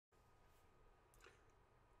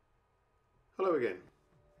Hello again.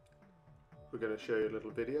 We're going to show you a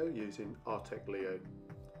little video using Artec Leo,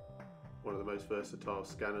 one of the most versatile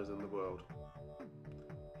scanners in the world.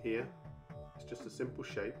 Here, it's just a simple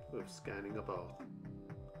shape of scanning a bath.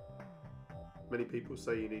 Many people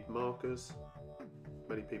say you need markers,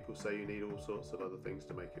 many people say you need all sorts of other things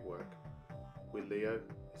to make it work. With Leo,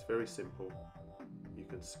 it's very simple. You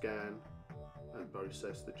can scan and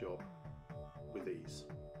process the job with ease.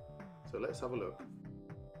 So let's have a look.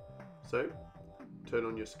 So, turn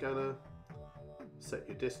on your scanner, set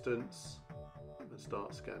your distance and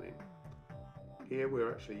start scanning. Here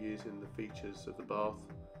we're actually using the features of the bath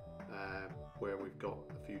where we've got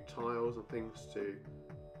a few tiles and things to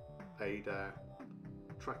aid our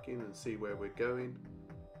tracking and see where we're going.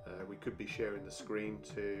 We could be sharing the screen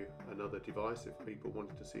to another device if people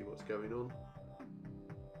wanted to see what's going on.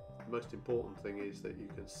 The most important thing is that you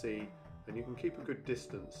can see and you can keep a good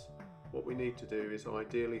distance. What we need to do is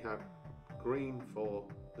ideally have green for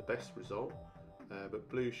the best result, but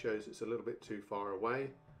blue shows it's a little bit too far away.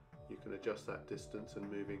 You can adjust that distance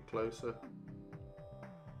and move in closer.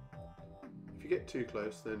 If you get too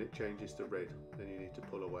close, then it changes to red, then you need to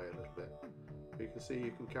pull away a little bit. But you can see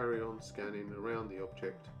you can carry on scanning around the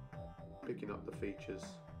object, picking up the features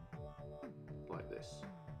like this.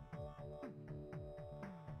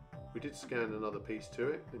 We did scan another piece to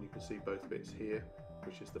it, and you can see both bits here,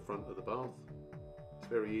 which is the front of the bath. It's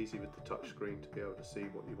very easy with the touch screen to be able to see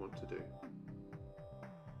what you want to do.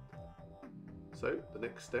 So the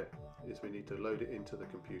next step is we need to load it into the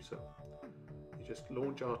computer. You just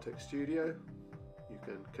launch RTX Studio. You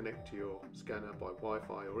can connect to your scanner by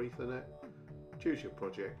Wi-Fi or Ethernet, choose your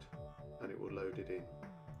project and it will load it in.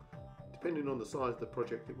 Depending on the size of the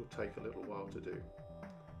project, it will take a little while to do.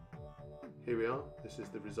 Here we are. This is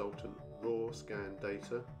the resultant raw scan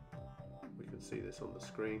data. We can see this on the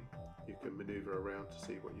screen. You can maneuver around to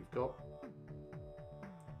see what you've got.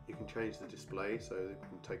 You can change the display so you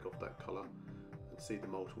can take off that colour and see the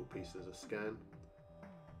multiple pieces of scan.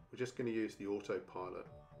 We're just going to use the autopilot.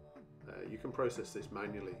 You can process this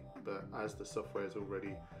manually, but as the software has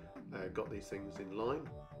already got these things in line,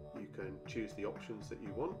 you can choose the options that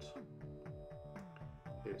you want.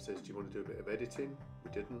 Here it says, do you want to do a bit of editing? We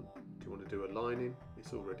didn't. Do you want to do aligning?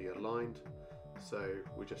 It's already aligned. So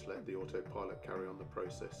we just let the autopilot carry on the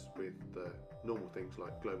process with the normal things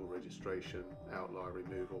like global registration, outlier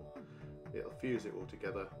removal. It'll fuse it all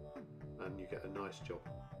together and you get a nice job.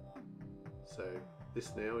 So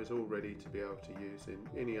this now is all ready to be able to use in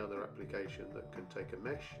any other application that can take a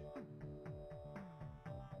mesh.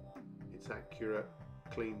 It's accurate,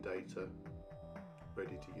 clean data,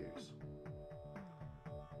 ready to use.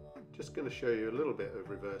 Just going to show you a little bit of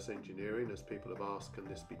reverse engineering, as people have asked, can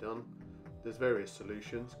this be done? There's various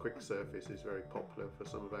solutions. Quick Surface is very popular for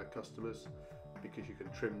some of our customers because you can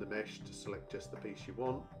trim the mesh to select just the piece you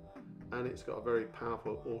want, and it's got a very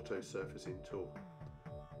powerful auto surfacing tool.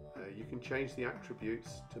 You can change the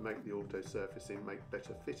attributes to make the auto surfacing make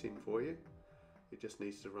better fitting for you. It just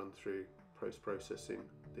needs to run through post-processing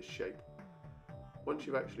this shape. Once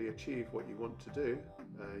you've actually achieved what you want to do,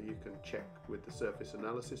 you can check with the surface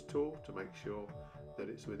analysis tool to make sure that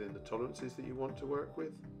it's within the tolerances that you want to work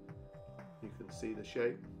with. You can see the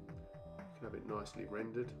shape, you can have it nicely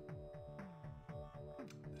rendered.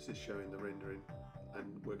 This is showing the rendering, and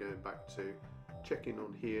we're going back to checking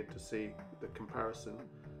on here to see the comparison.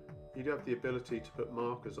 You do have the ability to put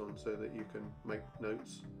markers on so that you can make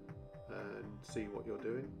notes and see what you're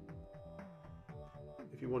doing.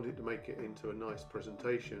 If you wanted to make it into a nice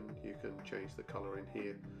presentation, you can change the colour in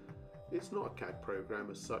here. It's not a CAD program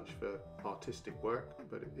as such for artistic work,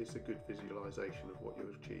 but it's a good visualization of what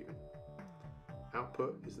you're achieving.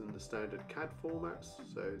 Output is in the standard CAD formats,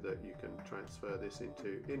 so that you can transfer this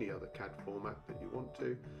into any other CAD format that you want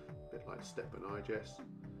to, a bit like Step and IGES.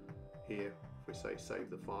 Here, if we say save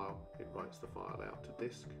the file, it writes the file out to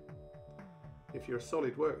disk. If you're a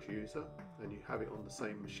SolidWorks user and you have it on the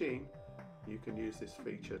same machine, you can use this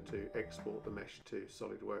feature to export the mesh to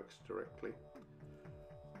SolidWorks directly.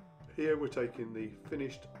 Here we're taking the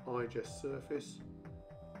finished IGES surface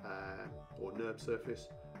or NURB surface.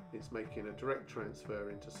 It's making a direct transfer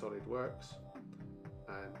into SolidWorks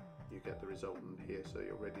and you get the resultant here, so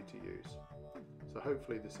you're ready to use. So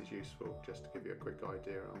hopefully this is useful, just to give you a quick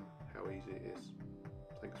idea on how easy it is.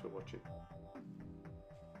 Thanks for watching.